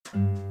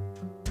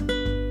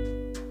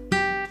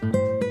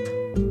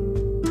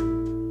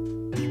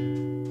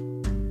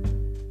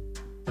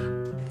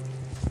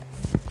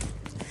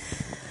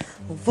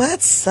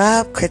What's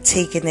up,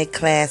 Critiquing It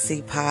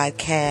Classy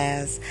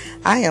podcast?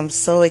 I am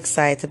so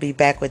excited to be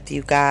back with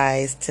you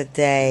guys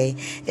today.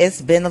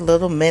 It's been a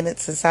little minute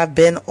since I've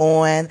been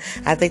on.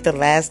 I think the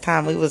last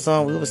time we was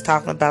on, we was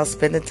talking about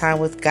spending time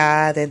with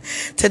God. And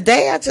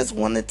today I just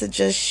wanted to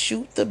just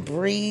shoot the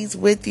breeze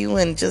with you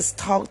and just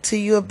talk to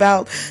you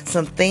about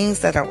some things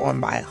that are on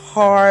my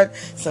heart,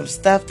 some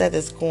stuff that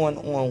is going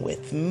on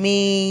with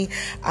me.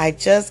 I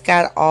just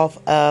got off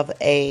of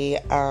a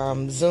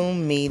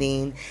Zoom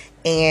meeting,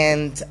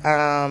 and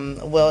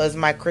it's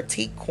my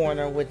critique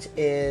corner, which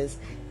is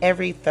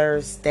every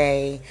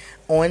Thursday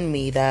on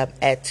Meetup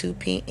at 2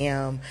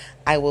 p.m.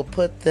 I will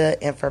put the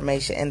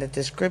information in the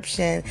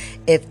description.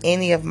 If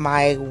any of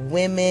my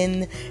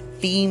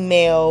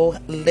female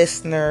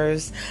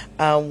listeners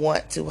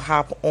want to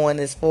hop on,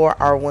 is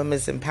for our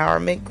women's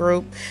empowerment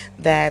group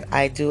that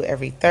I do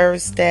every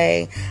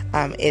Thursday.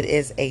 It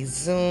is a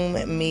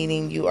Zoom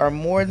meeting. You are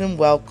more than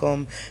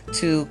welcome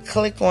to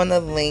click on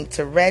the link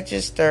to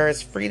register.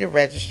 It's free to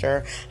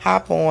register.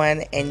 Hop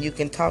on and you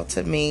can talk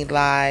to me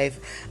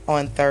live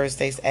on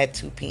Thursdays at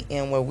 2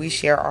 p.m. where we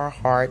share our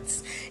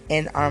hearts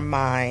and our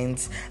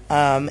minds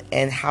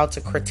and how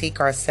to critique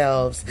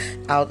ourselves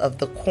out of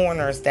the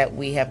corners that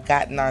we have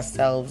gotten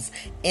ourselves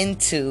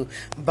into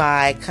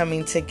by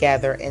coming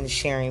together and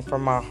sharing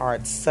from our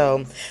hearts.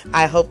 So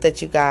I hope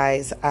that you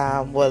guys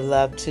would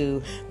love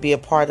to be a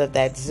part of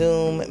that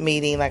Zoom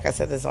meeting. Like I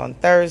said, it's on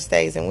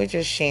Thursdays and we're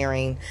just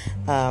sharing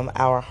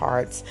our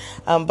hearts.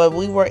 But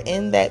we were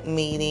in that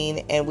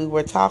meeting and we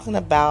were talking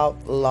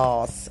about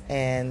loss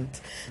and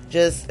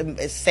just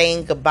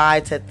saying goodbye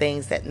to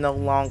things that no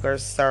longer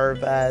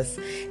serve us.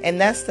 And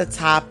that's the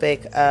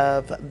topic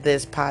of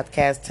this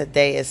podcast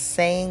today, is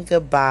saying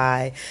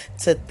goodbye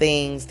to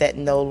things that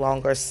no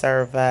longer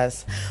serve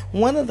us.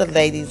 One of the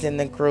ladies in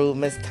the group,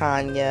 Miss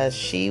Tanya,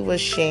 she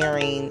was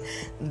sharing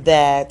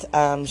that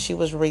she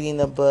was reading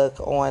a book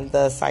on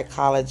the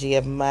psychology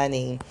of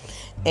money.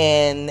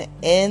 And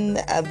in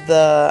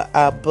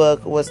the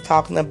book was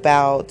talking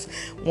about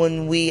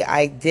when we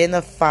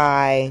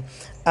identify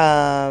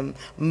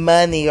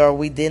money, or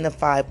we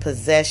identify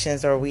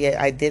possessions, or we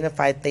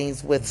identify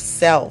things with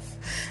self,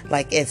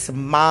 like it's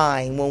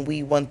mine. When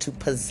we want to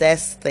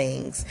possess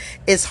things,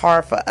 it's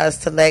hard for us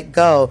to let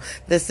go.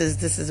 This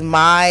is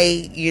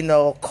my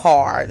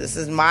car, this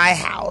is my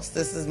house,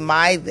 this is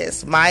my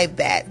this, my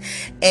that.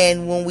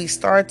 And when we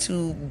start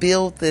to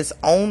build this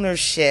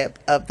ownership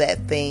of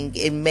that thing,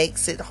 it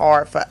makes it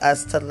hard for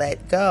us to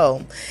let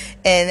go.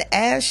 And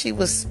as she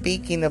was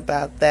speaking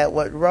about that,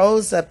 what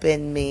rose up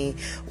in me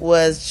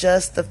was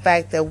just the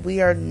fact that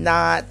we are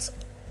not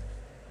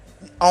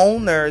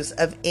owners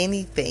of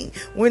anything.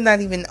 We're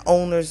not even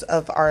owners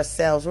of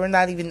ourselves. We're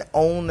not even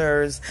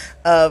owners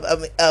of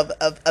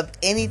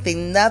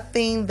anything.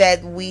 Nothing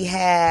that we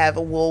have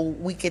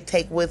we could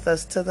take with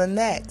us to the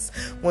next.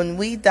 When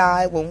we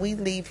die, when we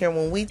leave here,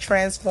 when we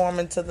transform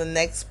into the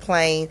next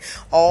plane,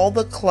 all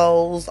the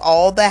clothes,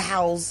 all the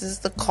houses,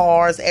 the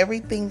cars,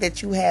 everything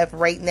that you have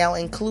right now,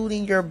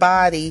 including your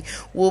body,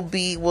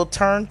 will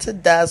turn to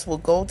dust, will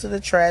go to the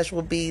trash,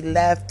 will be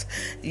left,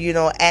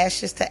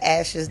 ashes to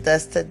ashes,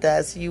 dust to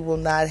dust. You will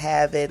not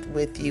have it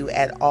with you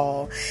at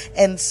all.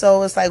 And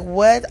so it's like,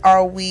 what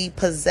are we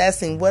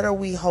possessing? What are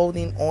we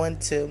holding on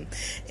to?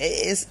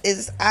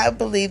 I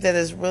believe that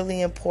it's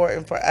really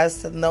important for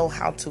us to know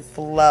how to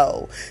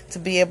flow, to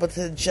be able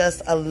to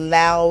just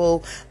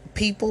allow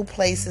people,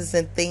 places,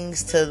 and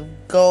things to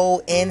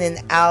go in and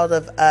out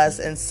of us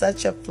in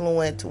such a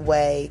fluent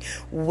way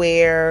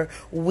where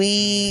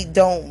we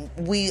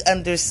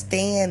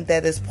understand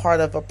that it's part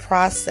of a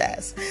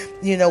process.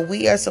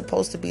 We are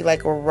supposed to be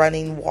like a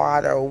running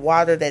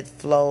water that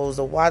flows,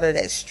 a water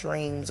that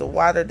streams, a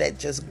water that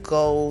just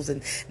goes,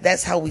 and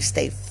that's how we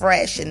stay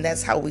fresh, and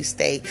that's how we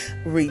stay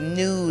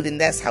renewed, and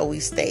that's how we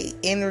stay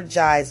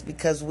energized,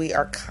 because we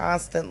are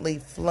constantly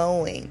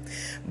flowing.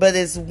 But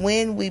it's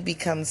when we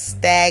become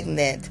stagnant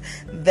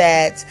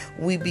that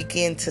we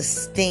begin to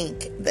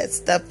stink, that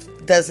stuff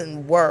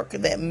doesn't work,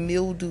 that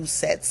mildew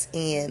sets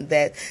in,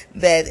 that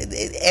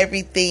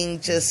everything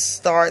just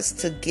starts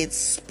to get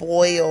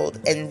spoiled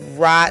and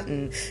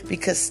rotten,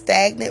 because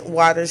stagnant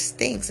water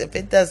stinks. If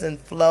it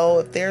doesn't flow,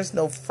 if there's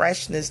no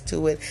freshness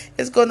to it,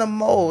 it's going to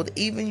mold.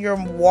 Even your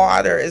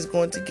water is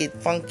going to get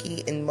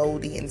funky and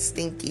moldy and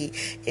stinky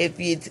if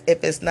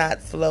it's not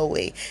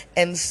flowy.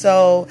 And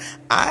so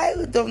I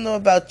don't know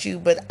about you,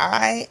 but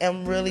I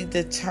am really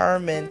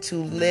determined to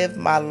live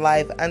my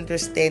life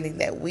understanding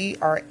that we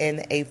are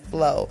in a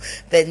flow,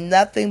 that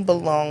nothing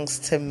belongs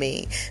to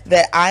me,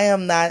 that I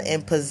am not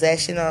in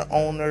possession or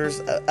owners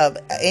of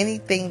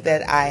anything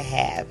that I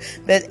have,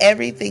 that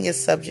everything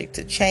is subject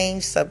to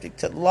change, subject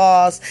to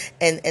loss,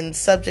 and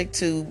subject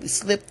to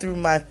slip through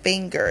my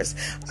fingers.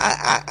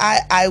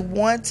 I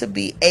want to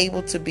be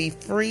able to be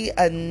free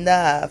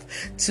enough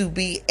to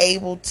be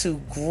able to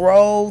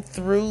grow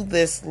through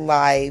this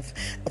life,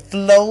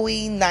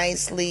 flowing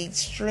nicely,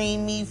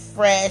 streamy,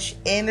 fresh,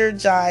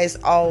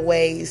 energized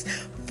always,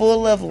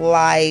 full of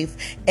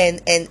life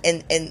and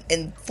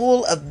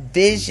full of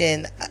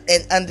vision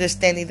and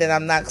understanding that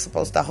I'm not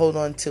supposed to hold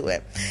on to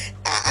it.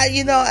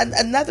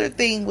 Another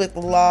thing with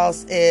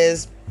loss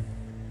is,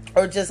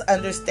 or just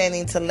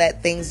understanding to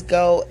let things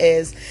go,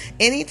 is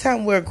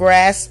anytime we're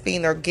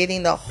grasping or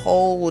getting a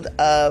hold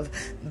of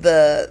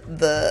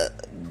the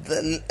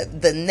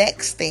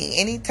next thing,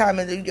 anytime,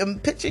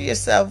 picture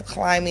yourself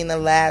climbing a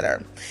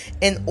ladder.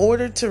 In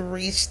order to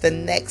reach the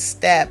next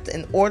step,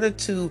 in order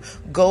to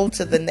go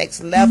to the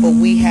next level,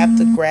 we have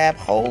to grab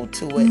hold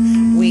to it.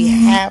 We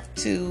have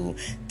to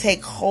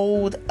take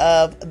hold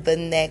of the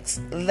next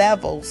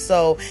level.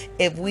 So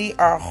if we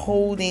are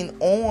holding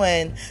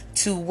on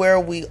to where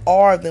we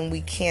are, then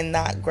we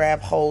cannot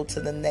grab hold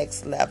to the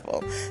next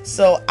level.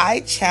 So I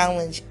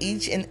challenge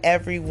each and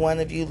every one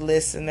of you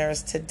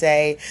listeners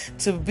today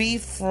to be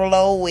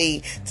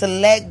flowy, to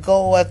let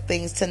go of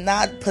things, to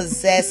not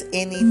possess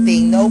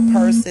anything, no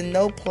person,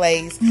 no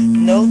place,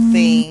 no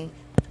thing.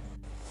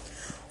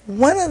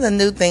 One of the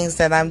new things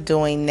that I'm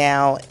doing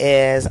now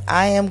is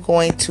I am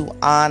going to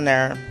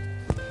honor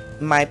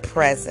my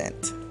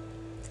present.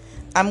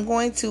 I'm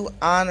going to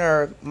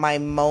honor my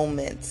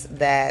moments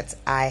that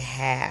I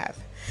have.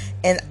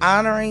 And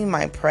honoring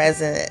my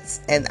presence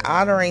and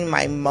honoring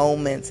my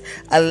moments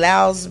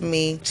allows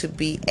me to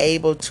be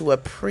able to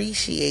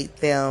appreciate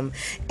them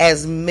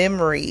as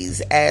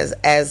memories, as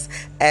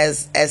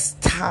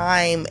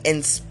time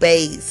and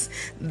space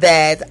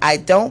that I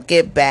don't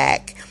get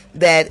back,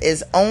 that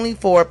is only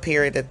for a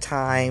period of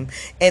time.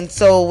 And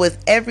so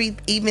with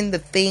even the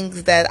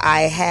things that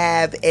I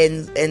have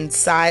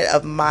inside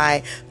of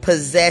my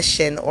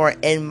possession or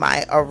in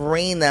my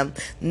arena,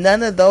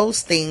 none of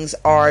those things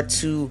are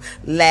to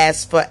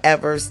last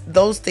forever.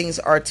 Those things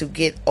are to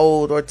get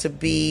old or to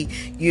be,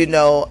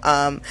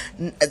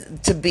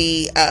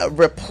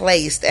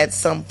 replaced at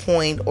some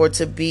point, or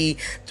to be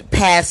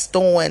passed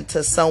on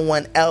to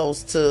someone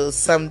else to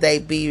someday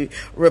be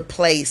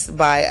replaced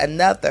by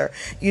another.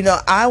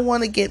 I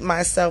want to get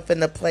myself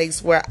in a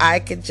place where I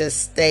can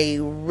just stay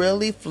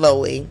really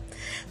flowy,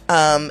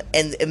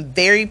 and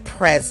very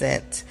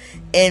present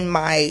in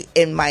my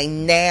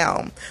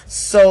now,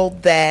 so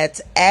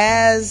that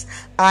as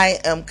I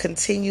am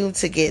continuing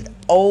to get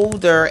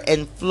older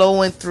and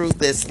flowing through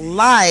this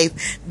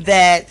life,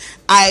 that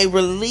I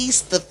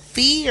release the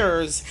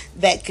fears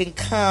that can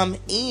come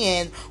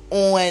in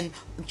on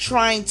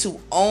trying to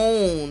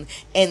own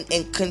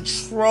and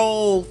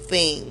control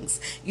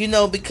things,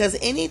 because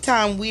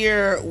anytime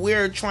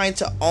we're trying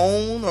to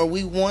own, or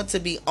we want to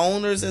be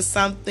owners of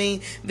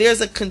something,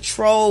 there's a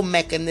control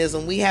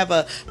mechanism. We have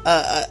a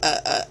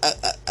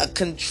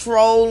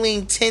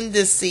controlling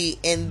tendency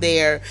in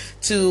there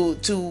to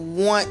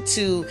want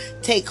to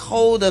take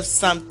hold of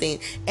something,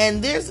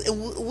 and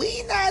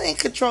we're not in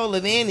control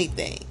of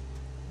anything.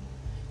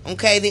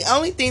 Okay, the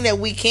only thing that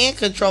we can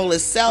control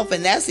is self,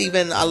 and that's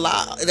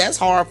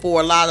hard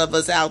for a lot of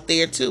us out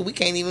there too. We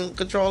can't even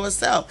control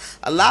ourselves.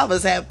 A lot of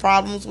us have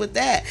problems with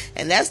that,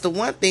 and that's the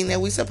one thing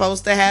that we're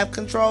supposed to have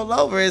control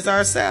over, is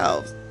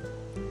ourselves.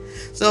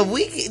 So if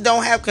we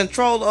don't have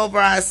control over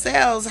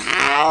ourselves,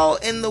 how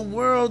in the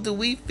world do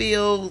we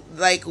feel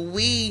like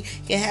we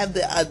can have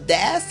the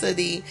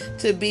audacity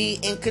to be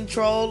in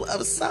control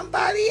of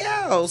somebody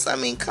else? I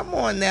mean, come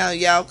on now,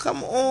 y'all.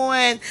 Come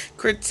on,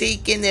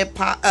 critiquing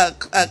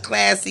a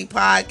classy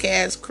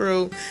podcast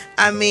crew.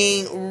 I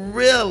mean,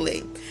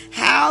 really.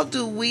 How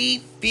do we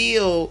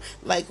feel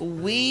like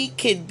we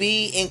could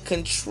be in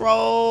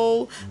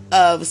control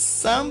of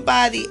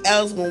somebody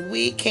else when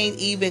we can't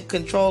even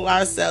control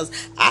ourselves?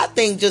 I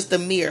think just the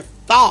mere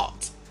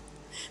thought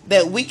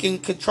that we can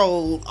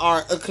control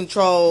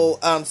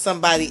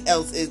somebody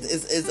else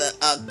is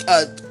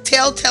a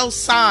telltale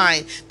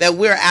sign that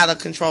we're out of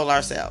control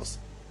ourselves.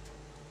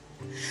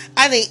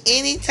 I think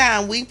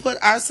anytime we put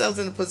ourselves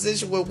in a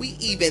position where we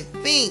even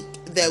think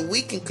that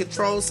we can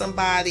control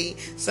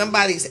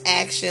somebody's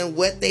action,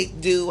 what they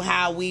do,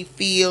 how they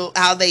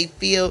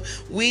feel,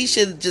 we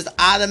should just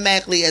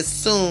automatically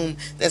assume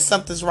that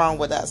something's wrong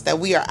with us, that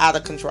we are out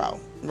of control.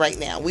 Right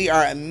now, we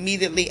are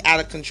immediately out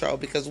of control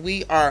because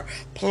we are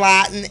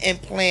plotting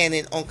and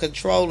planning on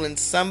controlling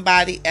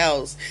somebody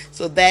else.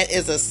 So that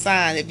is a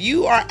sign. If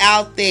you are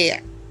out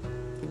there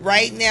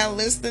right now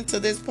listening to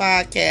this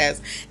podcast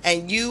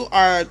and you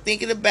are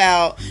thinking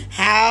about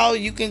how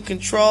you can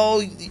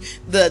control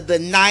the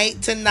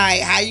night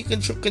tonight, how you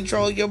can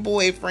control your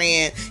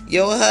boyfriend,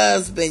 your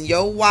husband,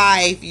 your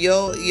wife,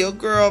 your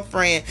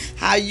girlfriend,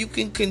 how you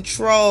can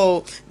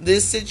control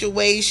this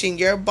situation,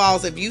 your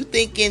boss, if you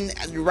thinking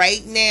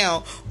right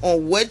now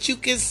on what you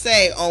can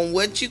say, on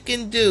what you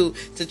can do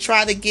to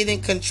try to get in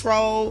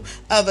control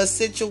of a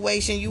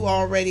situation, you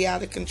already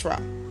out of control.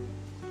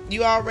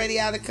 You already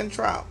out of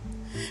control.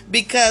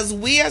 Because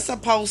we are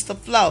supposed to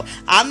flow.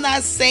 I'm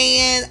not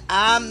saying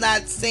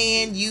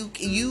you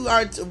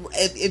are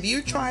if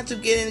you're trying to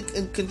get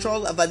in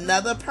control of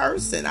another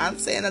person. I'm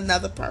saying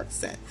another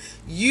person.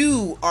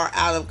 You are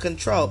out of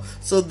control.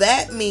 So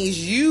that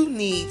means you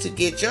need to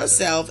get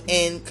yourself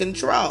in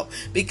control,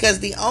 because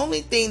the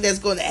only thing that's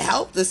going to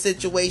help the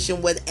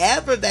situation,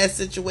 whatever that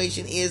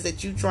situation is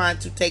that you're trying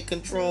to take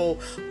control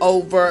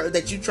over,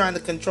 that you're trying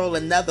to control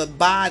another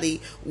body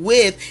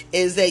with,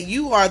 is that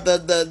you are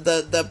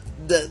the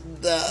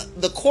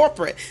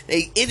corporate.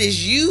 It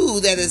is you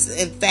that is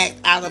in fact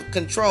out of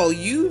control.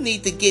 You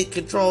need to get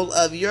control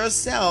of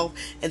yourself,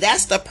 and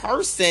that's the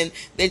person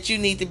that you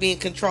need to be in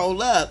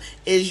control of,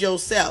 is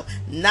yourself,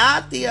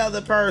 not the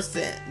other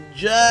person,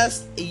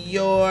 just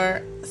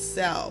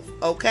yourself.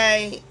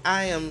 Okay,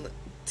 I am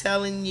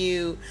telling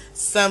you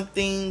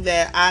something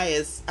that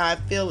I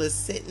feel is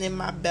sitting in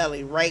my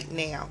belly right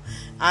now.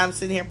 I'm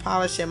sitting here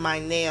polishing my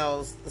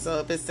nails, so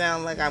if it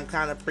sounds like I'm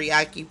kind of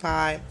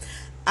preoccupied,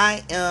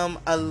 I am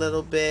a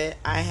little bit.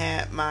 I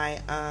had my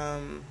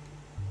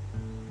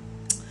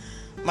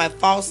my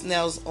false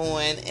nails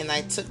on, and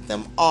I took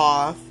them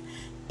off,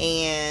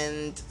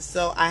 and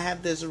so I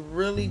have this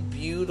really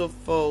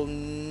beautiful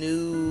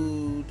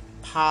nude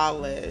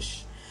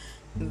polish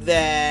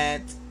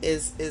that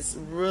is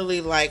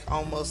really like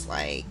almost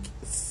like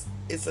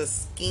it's a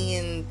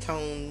skin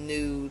tone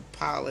nude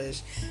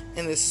polish,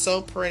 and it's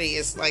so pretty.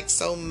 It's like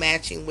so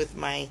matching with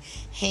my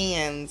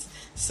hands.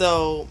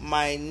 So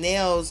my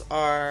nails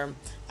are,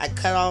 I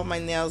cut all my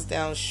nails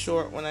down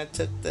short when I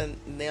took the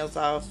nails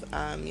off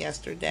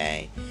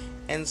yesterday,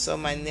 and so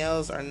my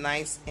nails are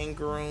nice and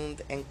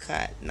groomed and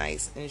cut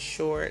nice and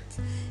short,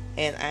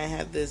 and I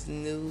have this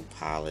nude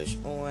polish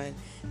on,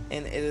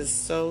 and it is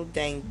so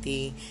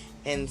dainty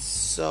and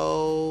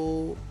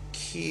so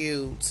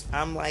cute.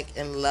 I'm like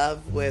in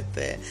love with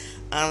it.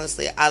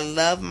 Honestly, I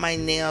love my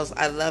nails.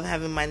 I love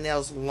having my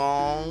nails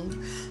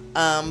long.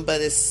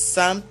 But it's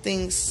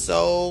something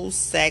so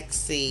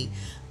sexy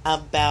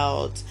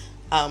about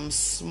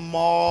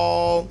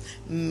small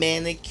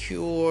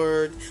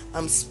manicured,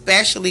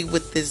 especially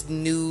with this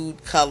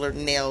nude colored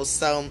nails.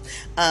 So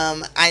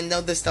I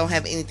know this don't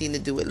have anything to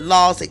do with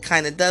loss. It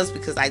kind of does,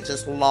 because I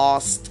just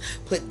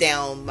put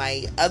down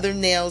my other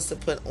nails to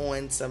put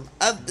on some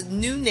other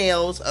new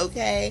nails.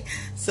 Okay,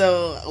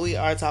 so we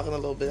are talking a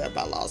little bit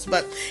about loss,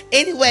 but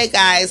anyway,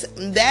 guys,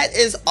 that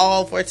is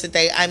all for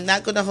today. I'm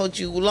not going to hold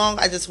you long.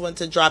 I just want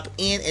to drop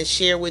in and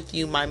share with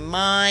you my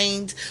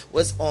mind,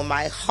 what's on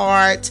my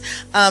heart.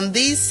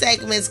 These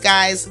segments,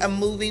 guys, are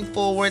moving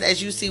forward.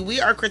 As you see, we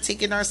are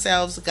critiquing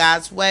ourselves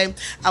God's way.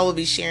 I will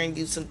be sharing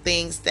you some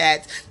things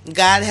that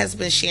God has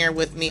been sharing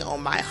with me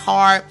on my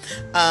heart.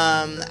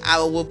 I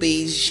will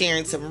be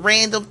sharing some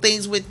random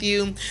things with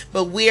you,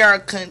 but we are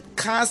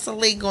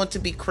constantly going to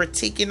be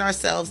critiquing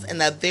ourselves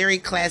in a very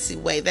classy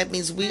way. That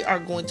means we are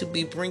going to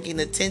be bringing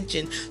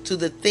attention to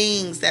the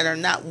things that are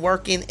not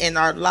working in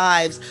our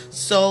lives,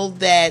 so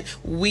that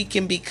we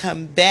can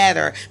become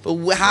better. But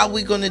how are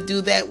we going to do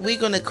that? We're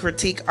going to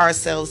critique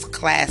ourselves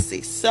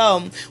classy.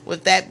 So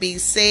with that being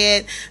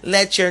said,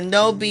 let your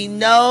no be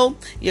no,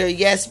 your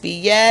yes be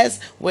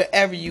yes.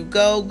 Wherever you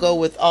go, go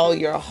with all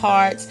your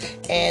hearts,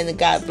 and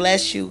God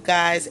bless you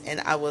guys,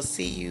 and I will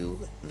see you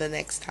the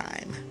next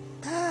time.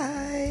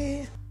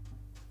 Bye.